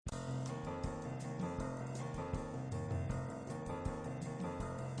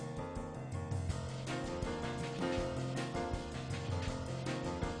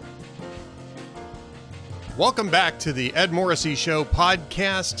Welcome back to the Ed Morrissey Show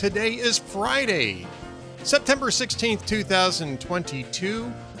podcast. Today is Friday, September 16th,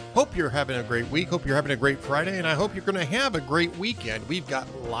 2022. Hope you're having a great week. Hope you're having a great Friday, and I hope you're going to have a great weekend. We've got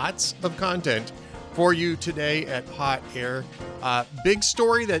lots of content for you today at Hot Air. Big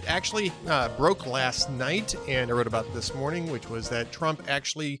story that actually broke last night, and I wrote about this morning, which was that Trump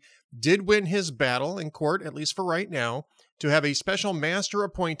actually did win his battle in court, at least for right now, to have a special master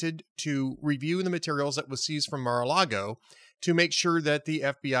appointed to review the materials that was seized from Mar-a-Lago to make sure that the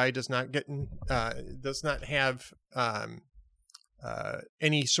FBI does not have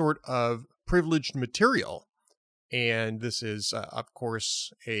any sort of privileged material. And this is, of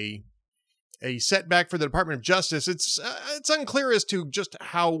course, a setback for the Department of Justice. It's unclear as to just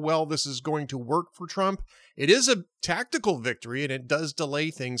how well this is going to work for Trump. It is a tactical victory, and it does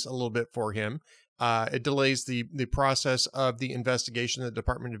delay things a little bit for him. It delays the process of the investigation the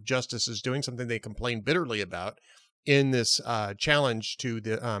Department of Justice is doing, something they complain bitterly about in this challenge to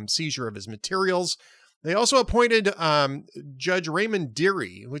the seizure of his materials. They also appointed Judge Raymond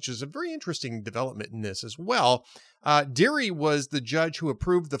Dearie, which is a very interesting development in this as well. Dearie was the judge who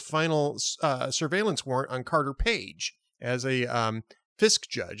approved the final surveillance warrant on Carter Page as a Fisk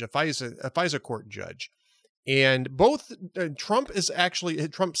judge, a FISA court judge. And both Trump's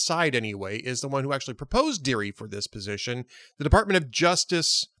side anyway, is the one who actually proposed Dearie for this position. The Department of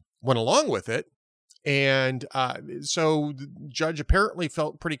Justice went along with it. And so the judge apparently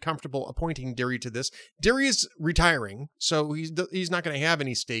felt pretty comfortable appointing Dearie to this. Dearie is retiring, so he's not going to have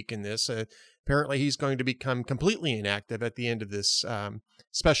any stake in this. Apparently, he's going to become completely inactive at the end of this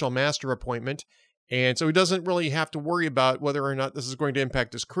special master appointment. And so he doesn't really have to worry about whether or not this is going to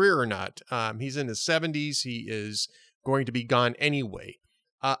impact his career or not. He's in his 70s. He is going to be gone anyway.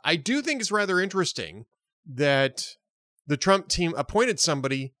 I do think it's rather interesting that the Trump team appointed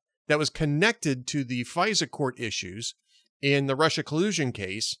somebody that was connected to the FISA court issues in the Russia collusion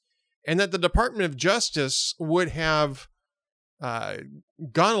case, and that the Department of Justice would have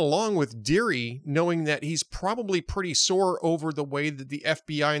gone along with Dearie, knowing that he's probably pretty sore over the way that the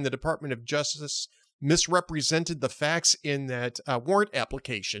FBI and the Department of Justice misrepresented the facts in that warrant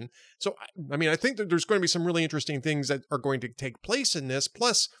application. So, I mean, I think that there's going to be some really interesting things that are going to take place in this.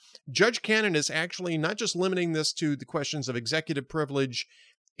 Plus, Judge Cannon is actually not just limiting this to the questions of executive privilege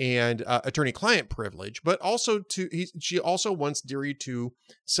and attorney-client privilege, but also she also wants Dearie to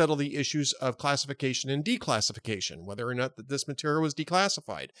settle the issues of classification and declassification, whether or not that this material was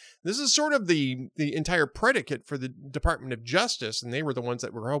declassified. This is sort of the entire predicate for the Department of Justice, and they were the ones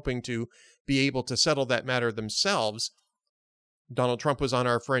that were hoping to be able to settle that matter themselves. Donald Trump was on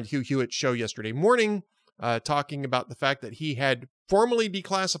our friend Hugh Hewitt's show yesterday morning, talking about the fact that he had formally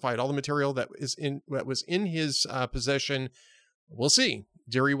declassified all the material that was in his possession. We'll see.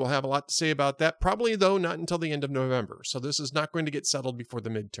 Dearie will have a lot to say about that, probably, though, not until the end of November. So this is not going to get settled before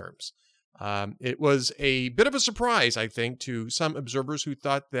the midterms. It was a bit of a surprise, I think, to some observers who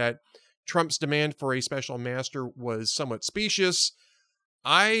thought that Trump's demand for a special master was somewhat specious.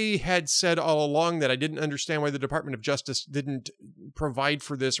 I had said all along that I didn't understand why the Department of Justice didn't provide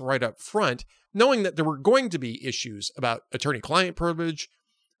for this right up front, knowing that there were going to be issues about attorney-client privilege,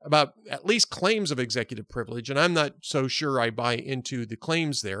 about at least claims of executive privilege, and I'm not so sure I buy into the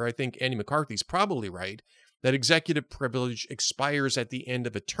claims there. I think Andy McCarthy's probably right, that executive privilege expires at the end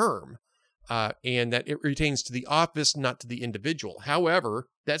of a term, and that it retains to the office, not to the individual. However,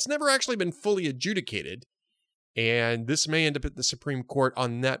 that's never actually been fully adjudicated, and this may end up at the Supreme Court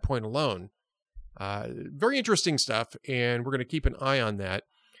on that point alone. Very interesting stuff, and we're going to keep an eye on that.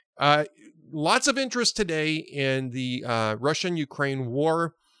 Lots of interest today in the Russian-Ukraine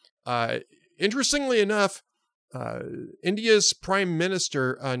war. Interestingly enough, India's Prime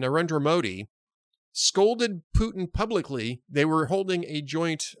Minister Narendra Modi scolded Putin publicly. They were holding a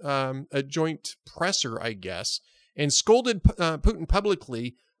joint presser, I guess, and scolded Putin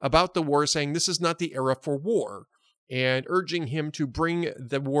publicly about the war, saying this is not the era for war, and urging him to bring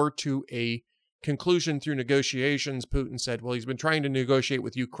the war to a conclusion through negotiations. Putin said, well, he's been trying to negotiate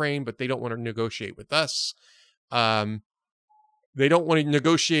with Ukraine, but they don't want to negotiate with us. They don't want to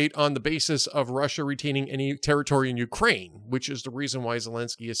negotiate on the basis of Russia retaining any territory in Ukraine, which is the reason why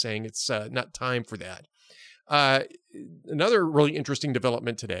Zelensky is saying it's not time for that. Another really interesting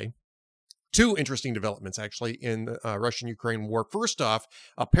development today, two interesting developments actually in the Russian-Ukraine war. First off,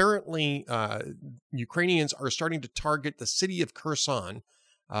 apparently Ukrainians are starting to target the city of Kherson.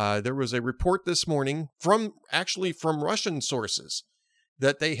 There was a report this morning from Russian sources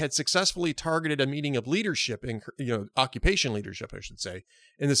that they had successfully targeted a meeting of leadership, occupation leadership, I should say,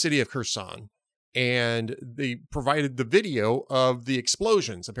 in the city of Kherson. And they provided the video of the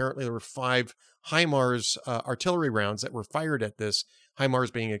explosions. Apparently there were 5 HIMARS artillery rounds that were fired at this,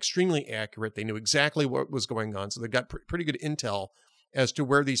 HIMARS being extremely accurate. They knew exactly what was going on, so they got pretty good intel as to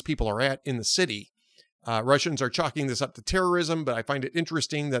where these people are at in the city. Russians are chalking this up to terrorism, but I find it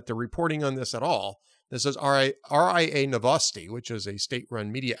interesting that they're reporting on this at all. This is RIA Novosti, which is a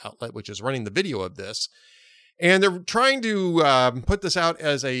state-run media outlet, which is running the video of this. And they're trying to put this out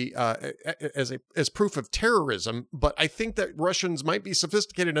as proof of terrorism, but I think that Russians might be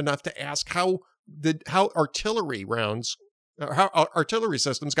sophisticated enough to ask how artillery rounds, how artillery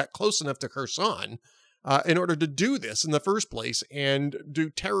systems got close enough to Kherson in order to do this in the first place. And do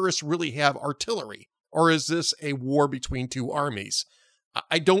terrorists really have artillery, or is this a war between two armies?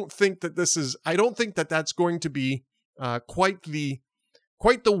 I don't think that that's going to be quite the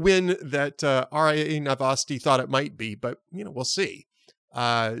win that RIA Novosti thought it might be, but we'll see.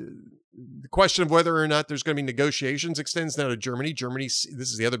 The question of whether or not there's going to be negotiations extends now to Germany. This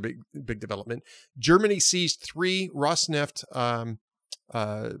is the other big development. Germany seized 3 Rosneft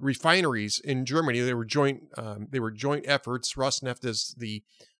refineries in Germany. They were joint efforts. Rosneft is the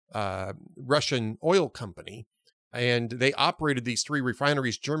Russian oil company, and they operated these 3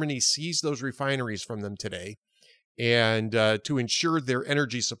 refineries. Germany seized those refineries from them today, and to ensure their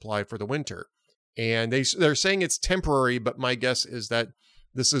energy supply for the winter. And they're saying it's temporary, but my guess is that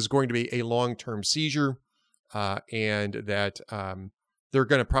this is going to be a long-term seizure, and that they're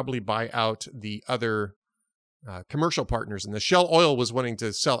going to probably buy out the other commercial partners. And the Shell Oil was wanting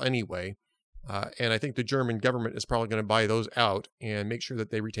to sell anyway, and I think the German government is probably going to buy those out and make sure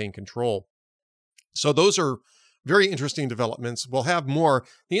that they retain control. So those are very interesting developments. We'll have more.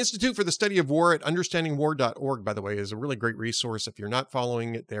 The Institute for the Study of War at understandingwar.org, by the way, is a really great resource. If you're not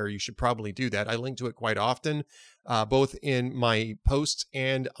following it there, you should probably do that. I link to it quite often, both in my posts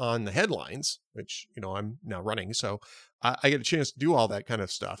and on the headlines, which, I'm now running. So I get a chance to do all that kind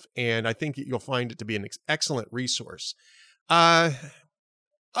of stuff. And I think you'll find it to be an excellent resource.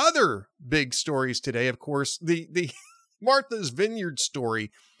 Other big stories today, of course, the Martha's Vineyard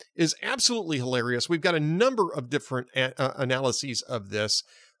story is absolutely hilarious. We've got a number of different analyses of this.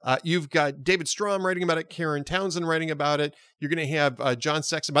 You've got David Strom writing about it, Karen Townsend writing about it. You're going to have John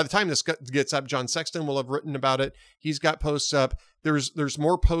Sexton. By the time this gets up, John Sexton will have written about it. He's got posts up. There's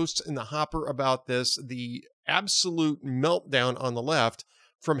more posts in the hopper about this. The absolute meltdown on the left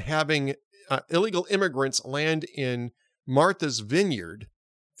from having illegal immigrants land in Martha's Vineyard,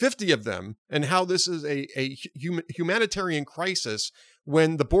 50 of them, and how this is a humanitarian crisis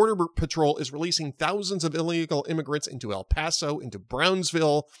when the Border Patrol is releasing thousands of illegal immigrants into El Paso, into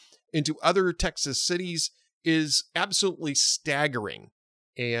Brownsville, into other Texas cities, is absolutely staggering.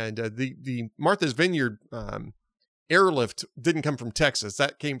 And the Martha's Vineyard airlift didn't come from Texas.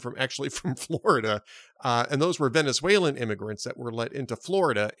 That came from Florida. And those were Venezuelan immigrants that were let into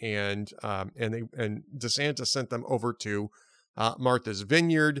Florida, and DeSantis sent them over to Martha's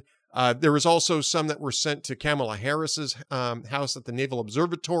Vineyard. There was also some that were sent to Kamala Harris's house at the Naval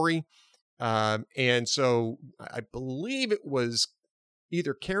Observatory. And so I believe it was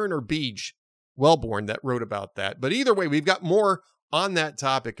either Karen or Beej Wellborn that wrote about that. But either way, we've got more on that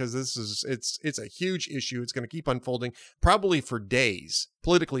topic because it's a huge issue. It's going to keep unfolding probably for days,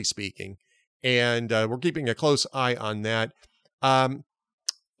 politically speaking. And we're keeping a close eye on that.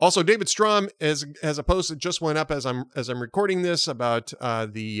 Also, David Strom has a post that just went up as I'm recording this about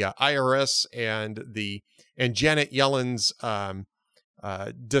the IRS and Janet Yellen's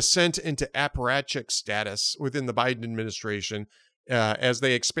descent into apparatchik status within the Biden administration as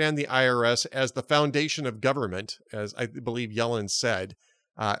they expand the IRS as the foundation of government, as I believe Yellen said,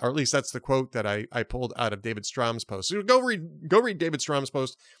 or at least that's the quote that I pulled out of David Strom's post. So go read David Strom's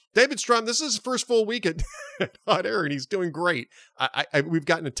post. David Strom, this is his first full week at Hot Air, and he's doing great. We've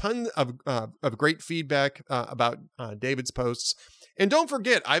gotten a ton of great feedback about David's posts. And don't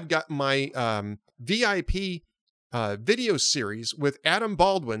forget, I've got my VIP video series with Adam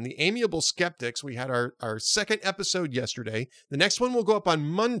Baldwin, the Amiable Skeptics. We had our second episode yesterday. The next one will go up on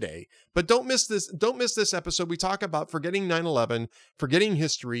Monday. But don't miss this episode. We talk about forgetting 9/11, forgetting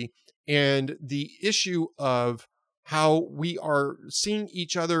history, and the issue of how we are seeing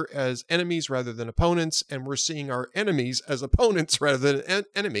each other as enemies rather than opponents, and we're seeing our enemies as opponents rather than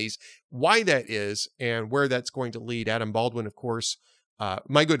enemies, why that is, and where that's going to lead. Adam Baldwin, of course,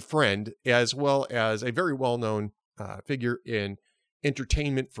 my good friend, as well as a very well-known figure in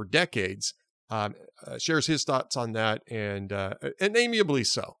entertainment for decades, shares his thoughts on that, and amiably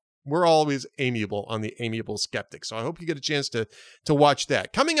so. We're always amiable on the Amiable Skeptic. So I hope you get a chance to watch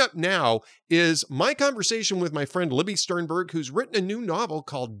that. Coming up now is my conversation with my friend Libby Sternberg, who's written a new novel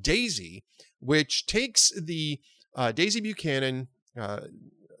called Daisy, which takes the Daisy Buchanan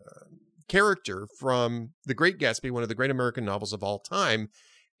character from The Great Gatsby, one of the great American novels of all time,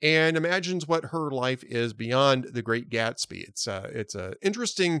 and imagines what her life is beyond The Great Gatsby. It's a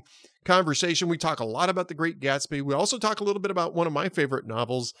interesting conversation. We talk a lot about The Great Gatsby. We also talk a little bit about one of my favorite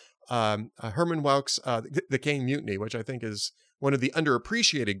novels, Herman Wouk's The Caine Mutiny, which I think is one of the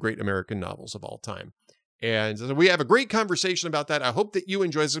underappreciated great American novels of all time. And so we have a great conversation about that. I hope that you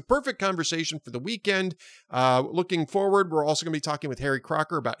enjoy. It's a perfect conversation for the weekend. Looking forward, we're also going to be talking with Harry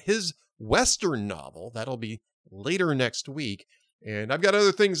Crocker about his Western novel. That'll be later next week. And I've got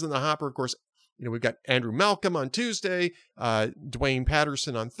other things in the hopper. Of course, we've got Andrew Malcolm on Tuesday, Dwayne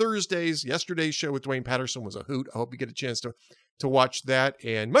Patterson on Thursdays. Yesterday's show with Dwayne Patterson was a hoot. I hope you get a chance to watch that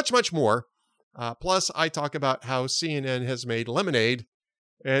and much, much more. Plus, I talk about how CNN has made lemonade,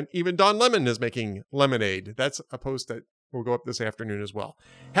 and even Don Lemon is making lemonade. That's a post that will go up this afternoon as well.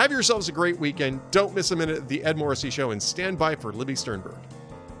 Have yourselves a great weekend. Don't miss a minute of the Ed Morrissey Show, and stand by for Libby Sternberg.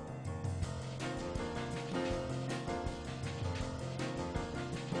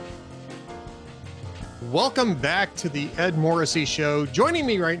 Welcome back to the Ed Morrissey Show. Joining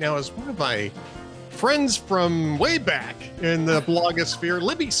me right now is one of my friends from way back in the blogosphere,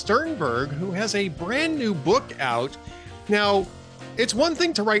 Libby Sternberg, who has a brand new book out. Now, it's one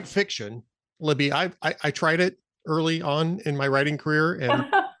thing to write fiction, Libby. I tried it early on in my writing career and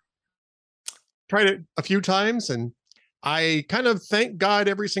tried it a few times, and I kind of thank God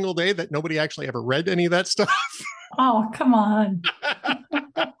every single day that nobody actually ever read any of that stuff. Oh, come on.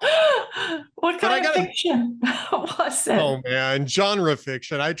 What kind of fiction was it? Oh man, genre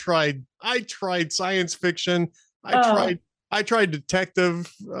fiction. I tried science fiction. I tried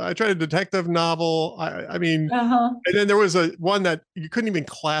detective. I tried a detective novel. I mean, and then there was one that you couldn't even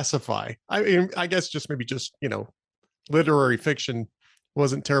classify. I mean, I guess just literary fiction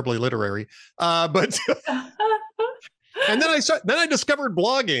wasn't terribly literary. But and then I discovered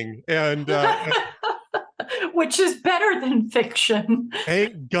blogging, and which is better than fiction.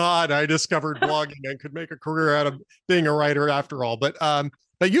 Thank God I discovered blogging and could make a career out of being a writer after all. But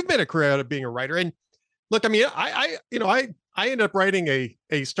you've made a career out of being a writer. And look, I mean, I ended up writing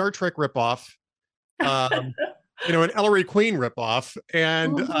a Star Trek ripoff, an Ellery Queen ripoff,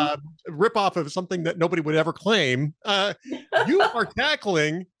 and ripoff of something that nobody would ever claim. You are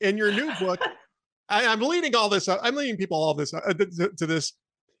tackling in your new book. I'm leading all this. I'm leading people all this to this.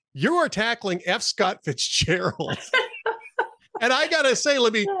 You are tackling F. Scott Fitzgerald. And I gotta say,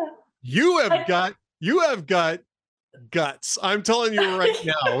 Libby, you have got guts. I'm telling you right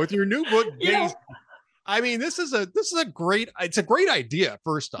now, with your new book, Daisy. I mean, this is a great idea.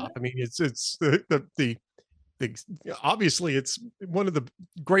 First off, I mean, it's the obviously it's one of the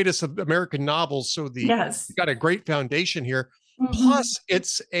greatest of American novels. So you've got a great foundation here. Mm-hmm. Plus,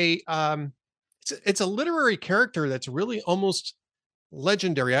 it's a literary character that's really almost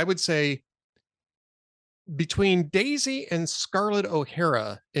legendary. I would say between Daisy and Scarlett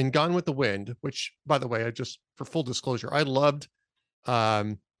O'Hara in Gone with the Wind, which, by the way, for full disclosure, I loved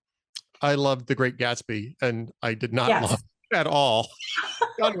The Great Gatsby, and I did not love at all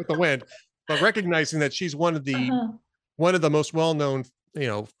Gone with the Wind, but recognizing that she's one of the most well-known,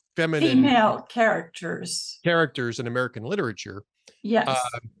 feminine female characters in American literature. Yes.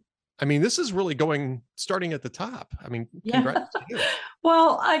 I mean, this is really starting at the top. I mean, congrats to you.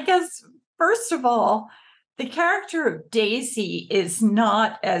 Well, I guess, first of all, the character of Daisy is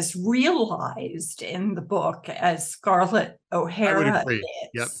not as realized in the book as Scarlett O'Hara is.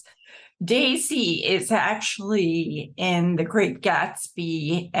 Yep. Daisy is actually in The Great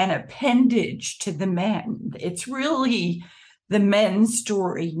Gatsby an appendage to the men. It's really the men's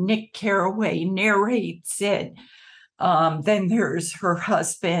story. Nick Carraway narrates it. Then there's her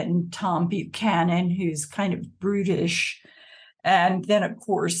husband, Tom Buchanan, who's kind of brutish. And then, of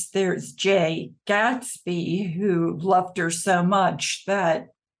course, there's Jay Gatsby, who loved her so much that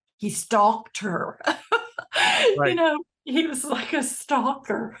he stalked her. Right. He was like a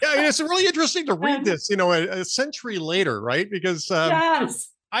stalker. Yeah, it's really interesting to read this, a century later, right? Because I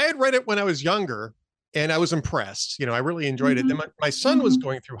had read it when I was younger, and I was impressed. I really enjoyed it. Then my son was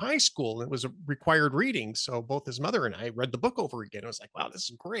going through high school, and it was a required reading. So both his mother and I read the book over again. I was like, wow, this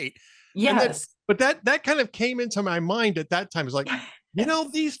is great. Yes. But that kind of came into my mind at that time. It was like,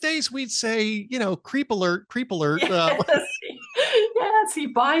 these days we'd say, creep alert. Yes, he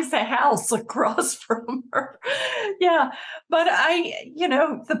buys a house across from her. Yeah. But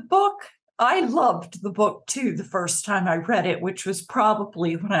the book, I loved the book too the first time I read it, which was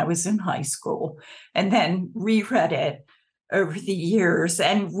probably when I was in high school, and then reread it over the years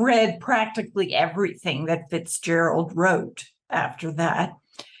and read practically everything that Fitzgerald wrote after that.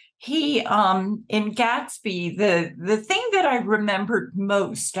 He in Gatsby, the thing that I remembered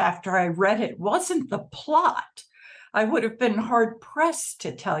most after I read it wasn't the plot. I would have been hard pressed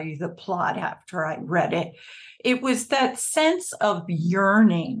to tell you the plot after I read it. It was that sense of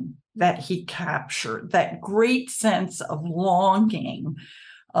yearning that he captured, that great sense of longing.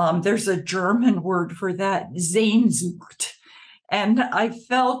 There's a German word for that, Sehnsucht. And I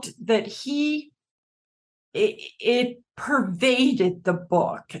felt that it pervaded the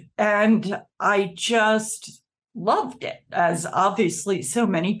book, and I just loved it, as obviously so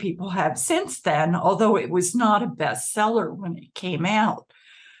many people have since then, although it was not a bestseller when it came out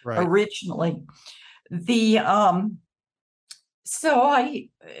originally. The so I've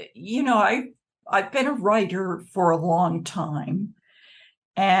been a writer for a long time,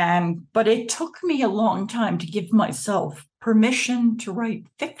 but it took me a long time to give myself permission to write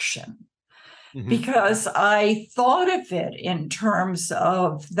fiction. Because I thought of it in terms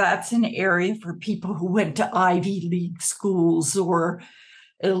of that's an area for people who went to Ivy League schools or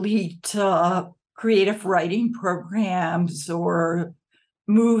elite creative writing programs or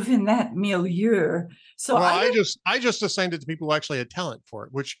move in that milieu. So well, I just assigned it to people who actually had talent for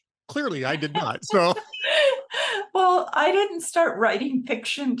it, which clearly I did not. So well, I didn't start writing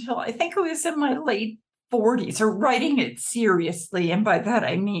fiction till I think it was in my late 40s, or writing it seriously. And by that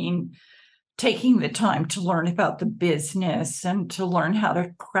I mean taking the time to learn about the business and to learn how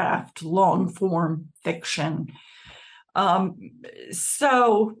to craft long form fiction.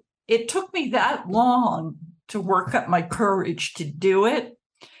 So it took me that long to work up my courage to do it.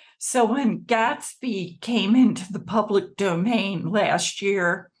 So when Gatsby came into the public domain last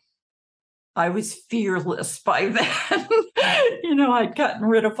year, I was fearless by then. I'd gotten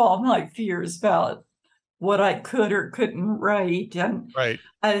rid of all my fears about what I could or couldn't write. And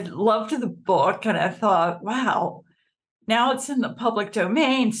I loved the book, and I thought, wow, now it's in the public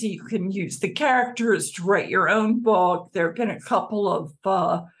domain, so you can use the characters to write your own book. There have been a couple of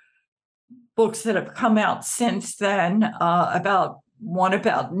books that have come out since then, one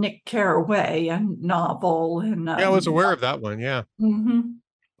about Nick Carraway, a novel. And I was aware of that one, yeah. And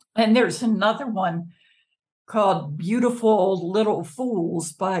there's another one called Beautiful Little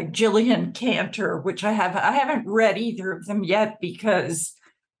Fools by Gillian Cantor, which I haven't read either of them yet because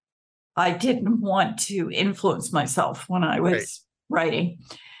I didn't want to influence myself when I was writing.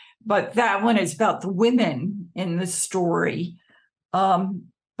 But that one is about the women in the story. But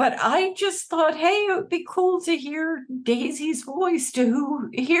I just thought, hey, it would be cool to hear Daisy's voice, to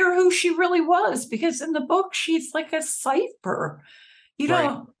hear who she really was, because in the book she's like a cipher. You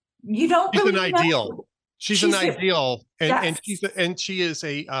don't She's really an ideal. She's an ideal, and yes. she is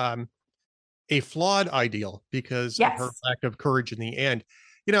a flawed ideal because of her lack of courage in the end.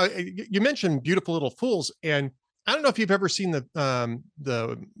 You mentioned Beautiful Little Fools, and I don't know if you've ever seen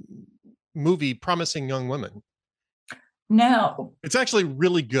the movie Promising Young Women. No. It's actually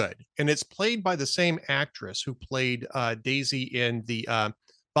really good, and it's played by the same actress who played Daisy in the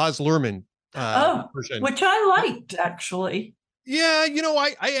Baz Luhrmann version, which I liked, actually. Yeah,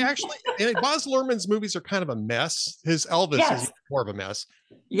 I actually, Baz Luhrmann's movies are kind of a mess. His Elvis is more of a mess.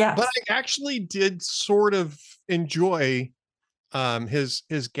 Yeah, but I actually did sort of enjoy his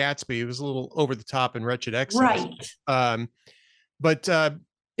Gatsby. It was a little over the top and wretched excess. But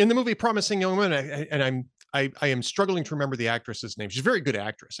in the movie Promising Young Woman, I am struggling to remember the actress's name. She's a very good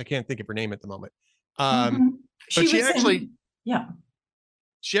actress. I can't think of her name at the moment. But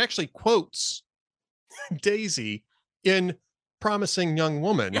she actually quotes Daisy in Promising Young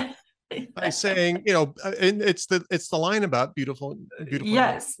Woman by saying, and it's the line about beautiful.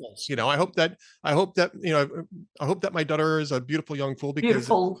 Yes. I hope that my daughter is a beautiful young fool because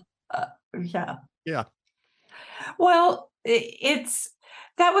beautiful. Yeah. Well,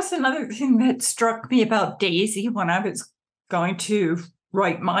 that was another thing that struck me about Daisy when I was going to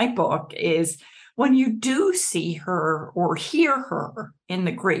write my book, is when you do see her or hear her in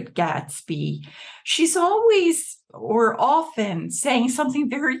The Great Gatsby, she's always or often saying something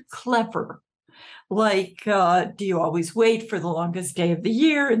very clever, like, do you always wait for the longest day of the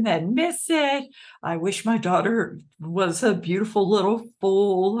year and then miss it? I wish my daughter was a beautiful little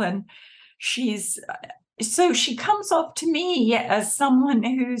fool. And so she comes off to me as someone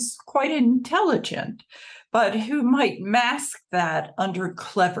who's quite intelligent, but who might mask that under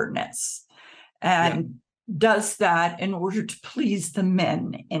cleverness and does that in order to please the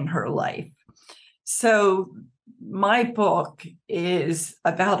men in her life. So my book is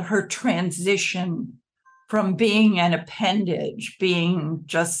about her transition from being an appendage, being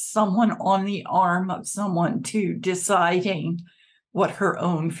just someone on the arm of someone, to deciding what her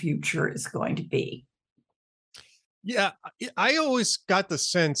own future is going to be. Yeah, I always got the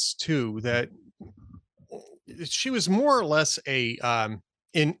sense too that she was more or less a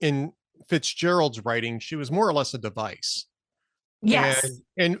in Fitzgerald's writing, she was more or less a device. Yes,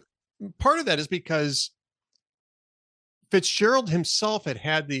 And part of that is because Fitzgerald himself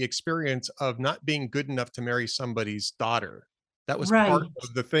had the experience of not being good enough to marry somebody's daughter. That was part right.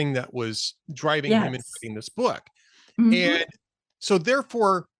 of the thing that was driving him in Yes. writing this book. Hmm. And so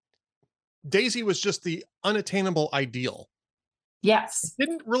therefore Daisy was just the unattainable ideal. It Yes.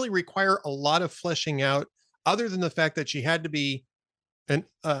 didn't really require a lot of fleshing out other than the fact that she had to be an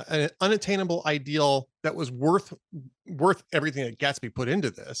unattainable ideal that was worth everything that Gatsby put into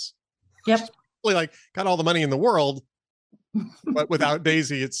this. Which is Yep. really like got all the money in the world, but without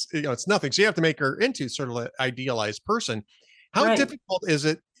Daisy, it's it's nothing. So you have to make her into sort of an idealized person. How Right. difficult is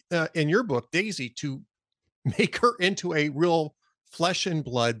it in your book, Daisy, to make her into a real flesh and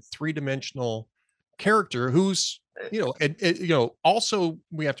blood, three-dimensional character who's also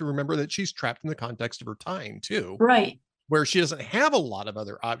we have to remember that she's trapped in the context of her time too, Right. where she doesn't have a lot of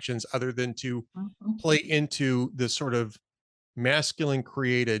other options other than to Mhm. play into this sort of masculine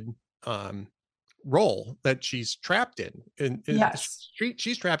created um, role that she's trapped in. And Yes.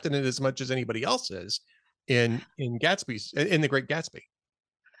 she's trapped in it as much as anybody else is in Gatsby's in the Great Gatsby.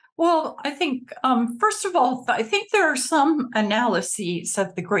 Well, I think, first of all, I think there are some analyses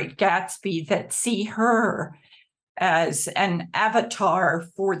of the Great Gatsby that see her as an avatar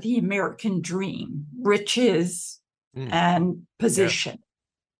for the American dream, riches Mm, and yeah. position.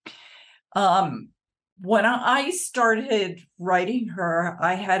 Um, when I started writing her,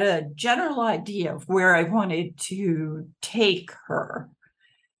 I had a general idea of where I wanted to take her.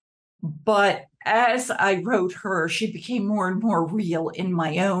 But as I wrote her, she became more and more real in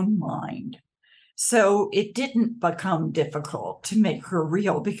my own mind. So it didn't become difficult to make her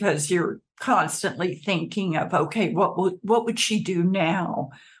real because you're constantly thinking of, okay, what would she do now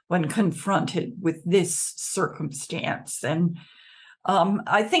when confronted with this circumstance? And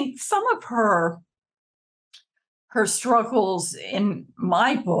I think some of her struggles in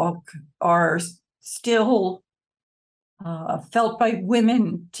my book are still felt by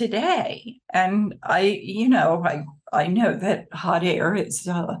women today. And I know that Hot Air is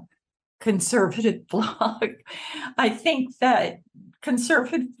a conservative blog. I think that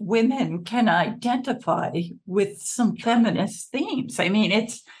conservative women can identify with some feminist themes.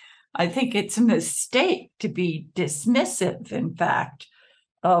 I think it's a mistake to be dismissive, in fact,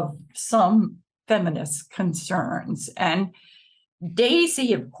 of some feminist concerns. And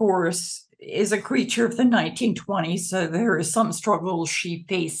Daisy, of course, is a creature of the 1920s, so there are some struggles she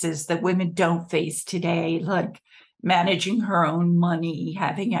faces that women don't face today, like managing her own money,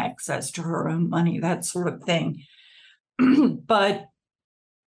 having access to her own money, that sort of thing. But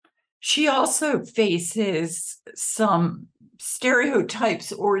she also faces some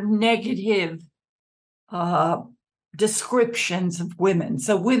stereotypes or negative uh, descriptions of women.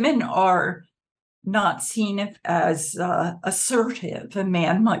 So women are not seen as assertive. A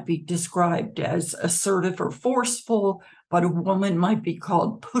man might be described as assertive or forceful, but a woman might be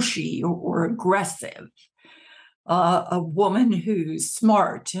called pushy or aggressive. A woman who's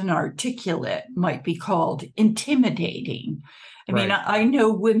smart and articulate might be called intimidating. Right. I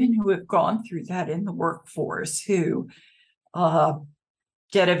know women who have gone through that in the workforce who uh,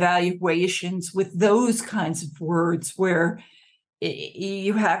 get evaluations with those kinds of words where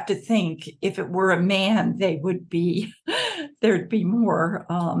you have to think if it were a man, there'd be more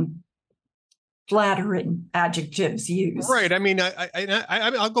flattering adjectives used. Right. I mean,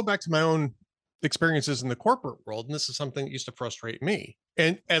 I'll go back to my own experiences in the corporate world, and this is something that used to frustrate me.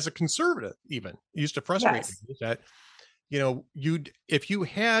 And as a conservative, even it used to frustrate Yes. me that you'd if you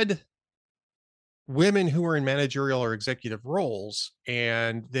had women who were in managerial or executive roles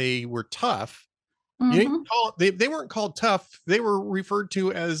and they were tough, you didn't Hmm. call they weren't called tough. They were referred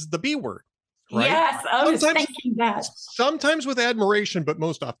to as the B word, right? Yes, I was Sometimes thinking that. sometimes with admiration, but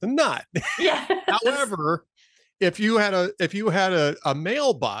most often not. Yes. However, if you had a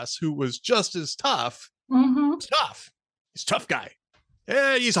male boss who was just as tough, Hmm. tough, he's a tough guy.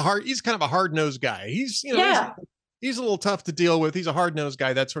 Yeah, he's kind of a hard nosed guy. Yeah. He's a little tough to deal with. He's a hard nosed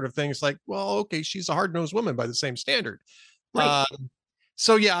guy, that sort of thing. It's like, well, okay, she's a hard nosed woman by the same standard. Right.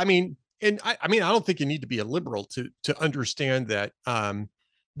 So yeah, I mean, and I mean, I don't think you need to be a liberal to understand that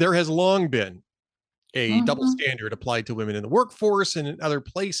there has long been a double Hmm. standard applied to women in the workforce and in other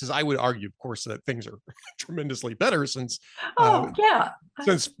places. I would argue, of course, that things are tremendously better uh, Oh, yeah.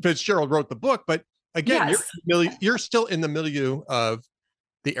 since Fitzgerald wrote the book. But again, Yes. you're still in the milieu of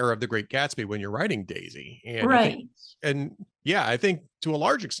the era of the Great Gatsby when you're writing Daisy, and I think, Right. and yeah, I think to a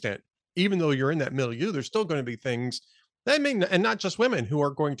large extent, even though you're in that milieu, there's still going to be things that may, and not just women, who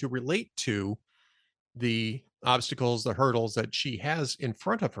are going to relate to the obstacles, the hurdles that she has in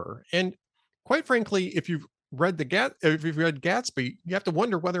front of her. And quite frankly, if you've if you've read Gatsby, you have to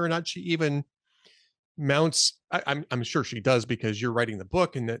wonder whether or not she even mounts. I'm sure she does, because you're writing the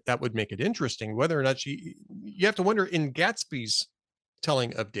book, and that would make it interesting. Whether or not you have to wonder in Gatsby's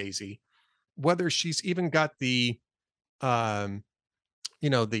telling of Daisy, whether she's even got the um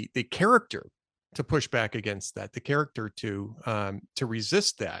the character to push back against that, the character to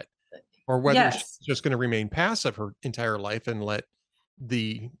resist that, or whether she's Yes. just going to remain passive her entire life and let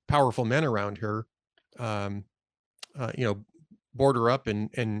the powerful men around her um board her up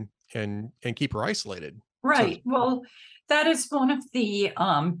and keep her isolated. So Right. Well, that is one of the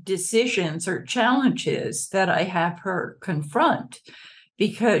decisions or challenges that I have her confront,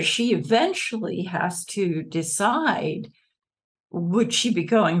 because she eventually has to decide, would she be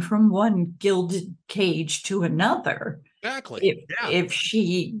going from one gilded cage to another exactly. Yeah. if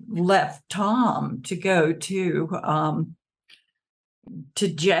she left Tom to go to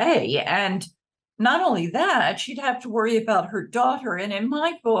Jay? And not only that, she'd have to worry about her daughter. And in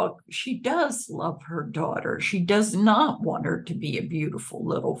my book, she does love her daughter. She does not want her to be a beautiful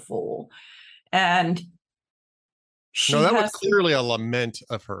little fool. And No, she that was has to, clearly a lament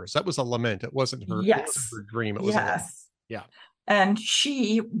of hers. That was a lament. It wasn't her, it wasn't yes, her dream. It was a lament. yes. Yeah. And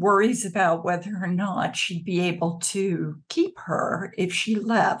she worries about whether or not she'd be able to keep her if she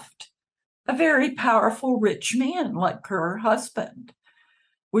left a very powerful, rich man like her husband.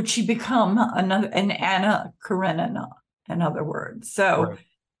 Would she become an Anna Karenina, in other words? So,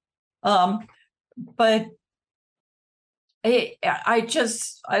 Right. But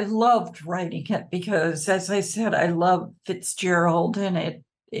I loved writing it because, as I said, I love Fitzgerald, and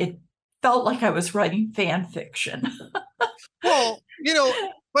it felt like I was writing fan fiction. Well,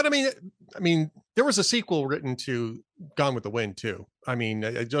 but I mean, there was a sequel written to Gone with the Wind too. I mean,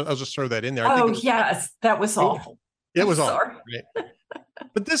 I'll just throw that in there. I think Oh, yes, that was awful. it was awful, Sorry. right?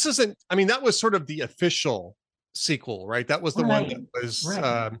 But this isn't. I mean, that was sort of the official sequel, right? That was the one that was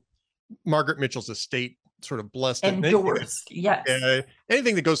Right. Margaret Mitchell's estate sort of blessed it. And Endorsed, yes.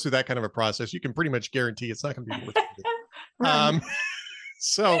 anything that goes through that kind of a process, you can pretty much guarantee it's not going to be worth it. Right.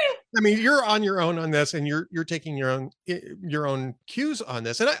 So, I mean, you're on your own on this, and you're taking your own cues on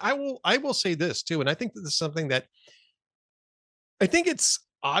this. And I will say this too, and I think that this is something that I think it's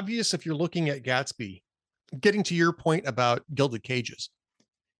obvious if you're looking at Gatsby, getting to your point about gilded cages.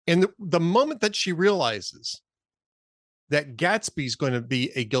 And the moment that she realizes that Gatsby's going to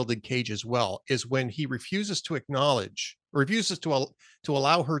be a gilded cage as well is when he refuses to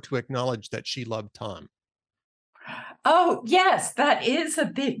allow her to acknowledge that she loved Tom. Oh, yes, that is a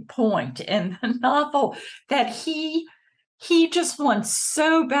big point in the novel, that he just wants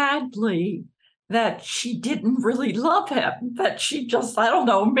so badly that she didn't really love him, that she just, I don't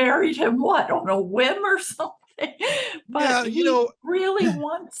know, married him on a whim or something. But Yeah, he really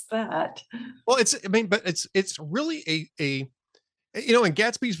wants that. well, but it's really and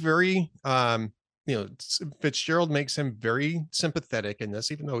Gatsby's very Fitzgerald makes him very sympathetic in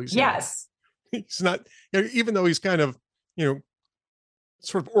this, even though he's Yes. he's not, even though he's kind of,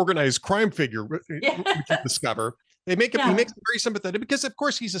 sort of organized crime figure, which you discover. He makes him very sympathetic because, of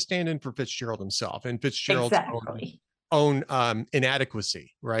course, he's a stand-in for Fitzgerald himself and Fitzgerald's own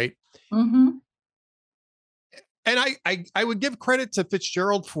inadequacy, right? Mm-hmm. And I would give credit to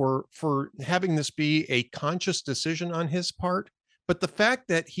Fitzgerald for having this be a conscious decision on his part, but the fact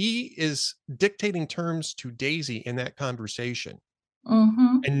that he is dictating terms to Daisy in that conversation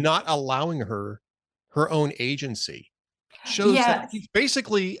and not allowing her own agency shows that he's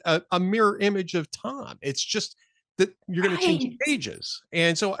basically a mirror image of Tom. It's just that you're going to change pages.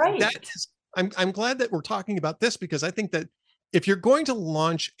 And so that is, I'm glad that we're talking about this, because I think that if you're going to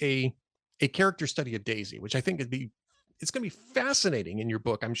launch a character study of Daisy, which I think it's going to be fascinating in your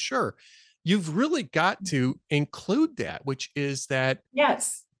book, I'm sure, you've really got to include that, which is that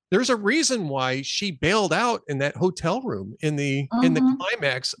there's a reason why she bailed out in that hotel room in the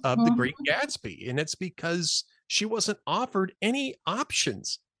climax of The Great Gatsby, and it's because she wasn't offered any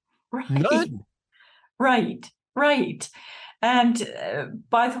options. None. Right. And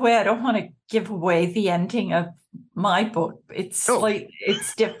by the way, I don't want to give away the ending of my book. It's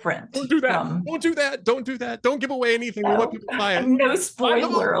it's different. Don't do that. Don't do that. Don't do that. Don't give away anything. We want people to buy it. No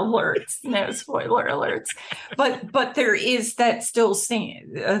spoiler alerts. No spoiler alerts. But there is that still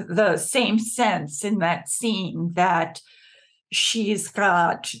the same sense in that scene that she's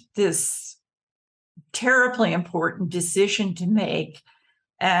got this terribly important decision to make,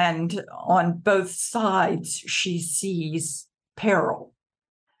 and on both sides she sees peril.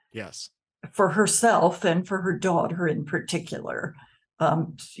 Yes. for herself and for her daughter in particular.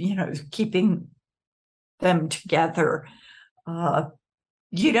 Keeping them together.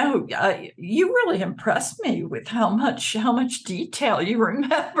 You really impressed me with how much detail you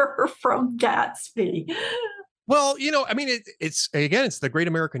remember from Gatsby. Well, I mean, it's the great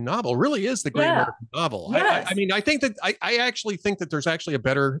American novel. It really is the great American novel. Yes. I mean, I think that I actually think that there's actually a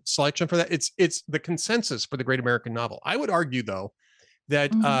better selection for that. It's the consensus for the great American novel. I would argue, though,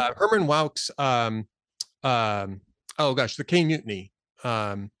 that Herman Wouk's The Caine Mutiny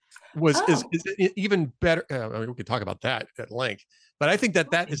is even better. I mean, we could talk about that at length, but I think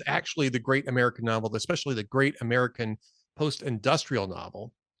that is actually the great American novel, especially the great American post-industrial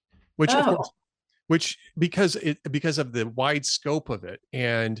novel, which of course, because of the wide scope of it,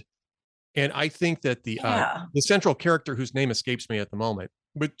 and I think that the central character whose name escapes me at the moment,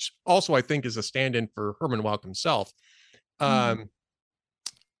 which also I think is a stand-in for Herman Wouk himself,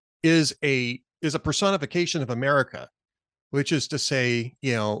 is a personification of America, which is to say,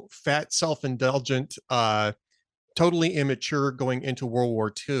 fat, self-indulgent, totally immature going into World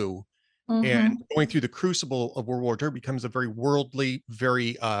War II, and going through the crucible of World War II becomes a very worldly,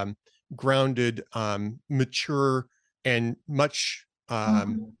 very grounded, mature, and much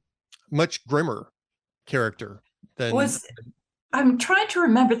grimmer character than. I'm trying to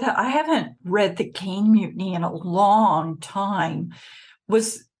remember that. I haven't read The Caine Mutiny in a long time.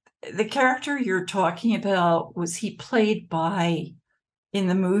 Was the character you're talking about, was he played in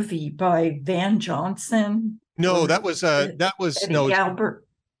the movie by Van Johnson? No, that was Eddie Galbert.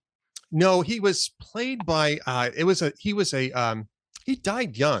 No, he was played by he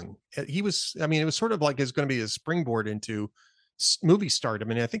died young. It was sort of like it's going to be a springboard into movie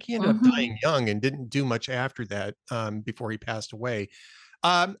stardom. And I think he ended up dying young and didn't do much after that before he passed away.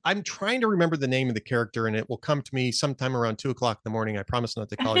 I'm trying to remember the name of the character, and it will come to me sometime around 2:00 in the morning. I promise not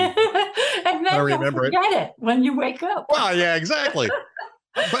to call you. And then you'll forget it when you wake up. Well, yeah, exactly.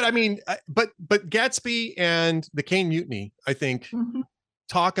 But I mean, but Gatsby and The Caine Mutiny, I think,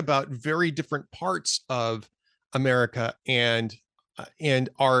 talk about very different parts of America and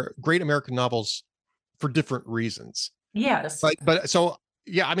are great American novels for different reasons. Yes. But so,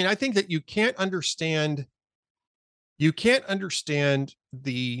 yeah, I mean, I think that you can't understand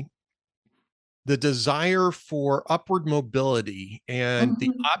the desire for upward mobility and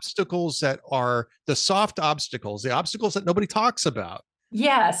the obstacles that are the soft obstacles, the obstacles that nobody talks about.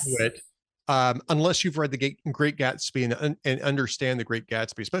 Yes. Unless you've read the Great Gatsby and understand the Great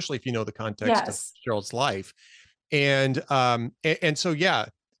Gatsby, especially if you know the context of Fitzgerald's life. And so, yeah,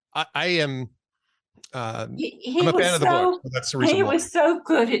 I am. I'm a fan of the book. So that's the reason he was so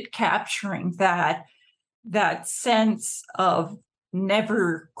good at capturing that sense of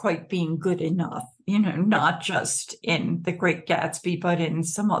never quite being good enough, not just in The Great Gatsby, but in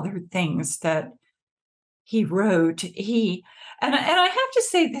some other things that he wrote. And I have to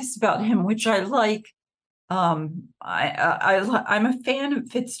say this about him, which I like. I'm a fan of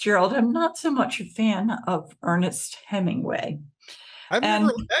Fitzgerald. I'm not so much a fan of Ernest Hemingway.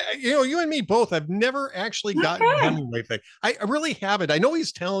 You and me both. I've never actually gotten the Hemingway thing. I really haven't. I know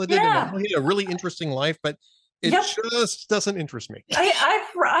he's talented and I know he had a really interesting life, but it just doesn't interest me.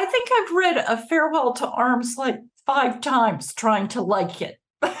 I think I've read A Farewell to Arms like 5 times trying to like it.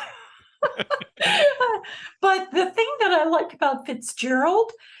 But the thing that I like about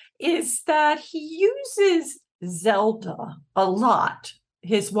Fitzgerald is that he uses Zelda a lot,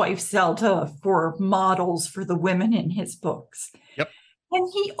 his wife Zelda, for models for the women in his books. Yep. And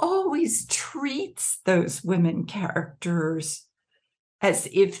he always treats those women characters as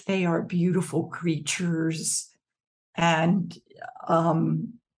if they are beautiful creatures. And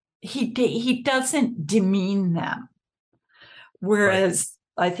he doesn't demean them. Whereas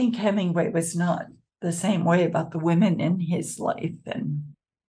I think Hemingway was not the same way about the women in his life. And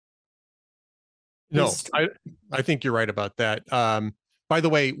no, I think you're right about that. By the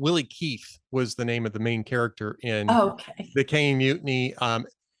way, Willie Keith was the name of the main character in The Caine Mutiny.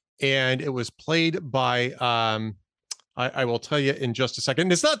 And it was played by, I will tell you in just a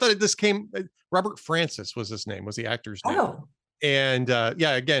second. It's not that Robert Francis was his name, was the actor's name. And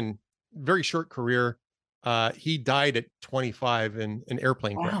again, very short career. He died at 25 in an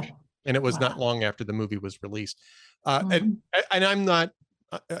airplane crash. And it was not long after the movie was released. And I'm not,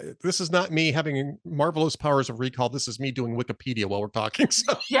 this is not me having marvelous powers of recall. This is me doing Wikipedia while we're talking.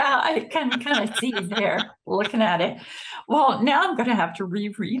 So. Yeah, I can kind of see there looking at it. Well, now I'm going to have to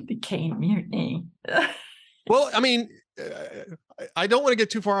reread The Caine Mutiny. Well, I mean, I don't want to get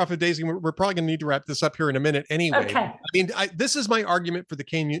too far off of Daisy. We're probably going to need to wrap this up here in a minute anyway. Okay. I mean, this is my argument for The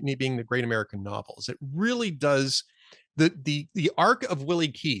Caine Mutiny being the great American novels. It really does the arc of Willie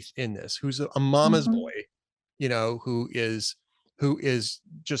Keith in this, who's a mama's boy, who is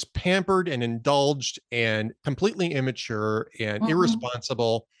just pampered and indulged and completely immature and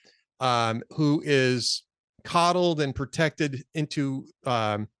irresponsible, who is coddled and protected into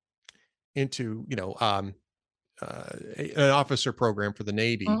an officer program for the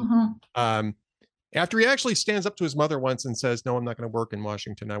Navy. After he actually stands up to his mother once and says, "No, I'm not going to work in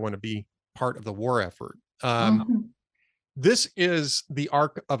Washington. I want to be part of the war effort." This is the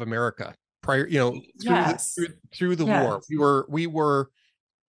arc of America prior, through the war. We were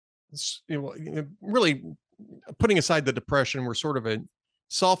really, putting aside the Depression, we're sort of a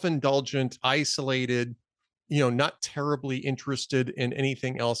self-indulgent, isolated, not terribly interested in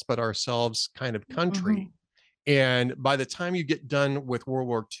anything else but ourselves kind of country. And by the time you get done with World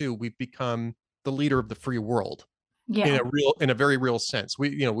War II, we've become the leader of the free world in a very real sense.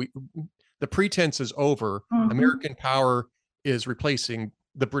 The pretense is over. American power is replacing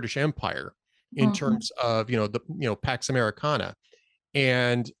the British Empire in terms of, Pax Americana.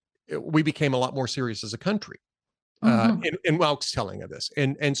 And we became a lot more serious as a country. In Welk's telling of this.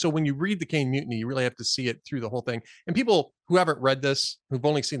 And so when you read The Caine Mutiny, you really have to see it through the whole thing. And people who haven't read this, who've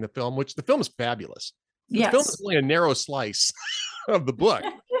only seen the film, which the film is fabulous. The film is only a narrow slice of the book.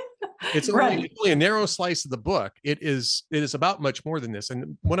 It's only a narrow slice of the book. It is about much more than this.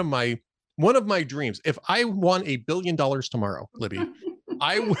 And one of my dreams, if I won $1 billion tomorrow, Libby,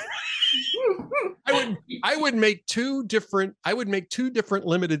 I would make two different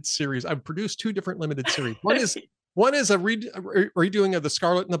limited series. I would produce two different limited series. One is a redoing of The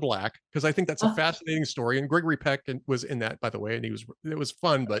Scarlet and the Black, because I think that's a fascinating story. And Gregory Peck was in that, by the way, and it was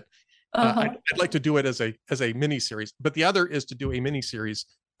fun. But I'd like to do it as a mini series. But the other is to do a mini series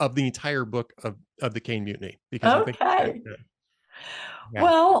of the entire book of The Caine Mutiny, because I think it's good. Yeah.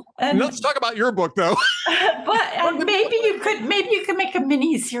 Well, and let's talk about your book, though. But maybe you could make a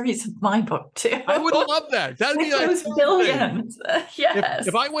mini series of my book too. I would love that. That'd be those billions. Yes.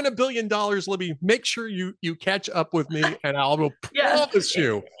 If I win $1 billion, Libby, make sure you catch up with me, and I will promise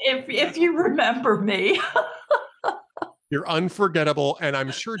you. If you remember me. You're unforgettable, and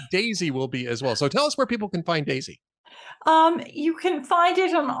I'm sure Daisy will be as well. So tell us where people can find Daisy. You can find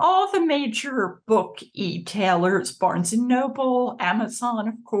it on all the major book e-tailers, Barnes & Noble, Amazon,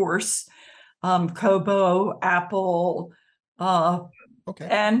 of course, Kobo, Apple,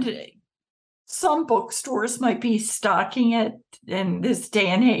 and some bookstores might be stocking it in this day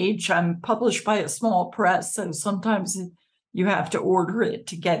and age. I'm published by a small press, so sometimes you have to order it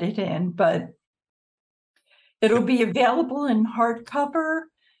to get it in, but it'll be available in hardcover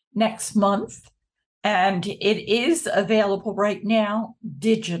next month. And it is available right now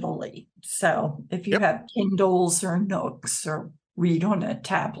digitally. So if you have Kindles or Nooks or read on a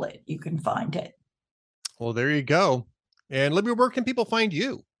tablet, you can find it. Well, there you go. And Libby, where can people find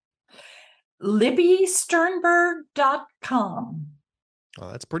you? LibbySternberg.com.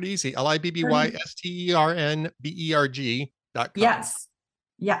 Oh, that's pretty easy. LibbySternberg.com.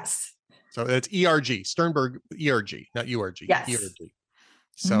 Yes. So that's ERG, Sternberg, ERG, not URG. Yes. ERG.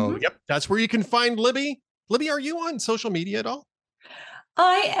 So, that's where you can find Libby. Libby, are you on social media at all?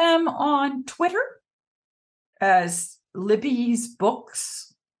 I am on Twitter as Libby's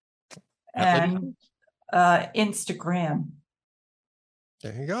Books and Instagram.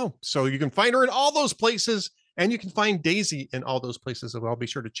 There you go. So you can find her in all those places, and you can find Daisy in all those places as well. Be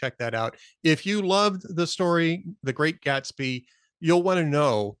sure to check that out. If you loved the story, The Great Gatsby, you'll want to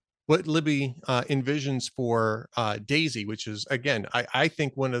know what Libby envisions for Daisy, which is, again, I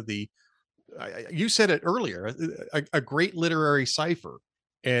think one of the, you said it earlier, a great literary cipher.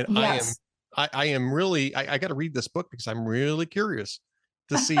 And yes. I am really, I got to read this book because I'm really curious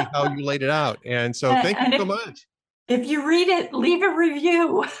to see how you laid it out. And so thank you so much. If you read it, leave a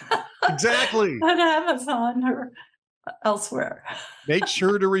review. Exactly. On Amazon or elsewhere. Make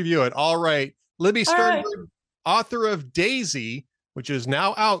sure to review it. All right. Libby Sternberg, author of Daisy, which is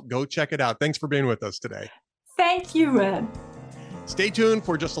now out. Go check it out. Thanks for being with us today. Thank you, Ed. Stay tuned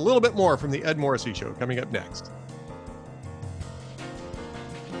for just a little bit more from the Ed Morrissey Show coming up next.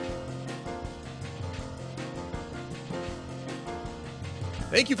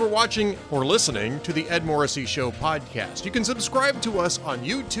 Thank you for watching or listening to the Ed Morrissey Show podcast. You can subscribe to us on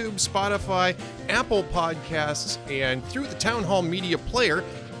YouTube, Spotify, Apple Podcasts, and through the Town Hall Media Player,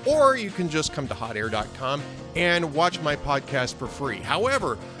 or you can just come to hotair.com and watch my podcast for free.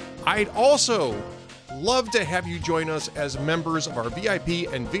 However, I'd also love to have you join us as members of our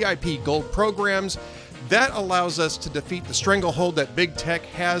VIP and VIP Gold programs. That allows us to defeat the stranglehold that big tech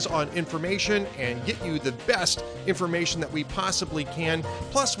has on information and get you the best information that we possibly can.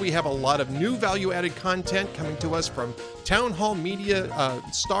 Plus, we have a lot of new value-added content coming to us from Town Hall Media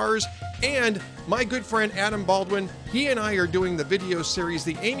stars and my good friend Adam Baldwin. He and I are doing the video series,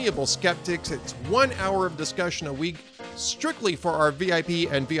 The Amiable Skeptics. It's 1 hour of discussion a week, strictly for our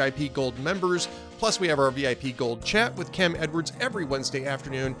VIP and VIP Gold members. Plus, we have our VIP Gold chat with Kem Edwards every Wednesday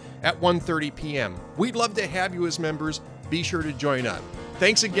afternoon at 1:30 p.m. We'd love to have you as members. Be sure to join up.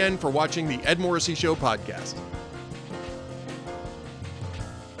 Thanks again for watching the Ed Morrissey Show podcast.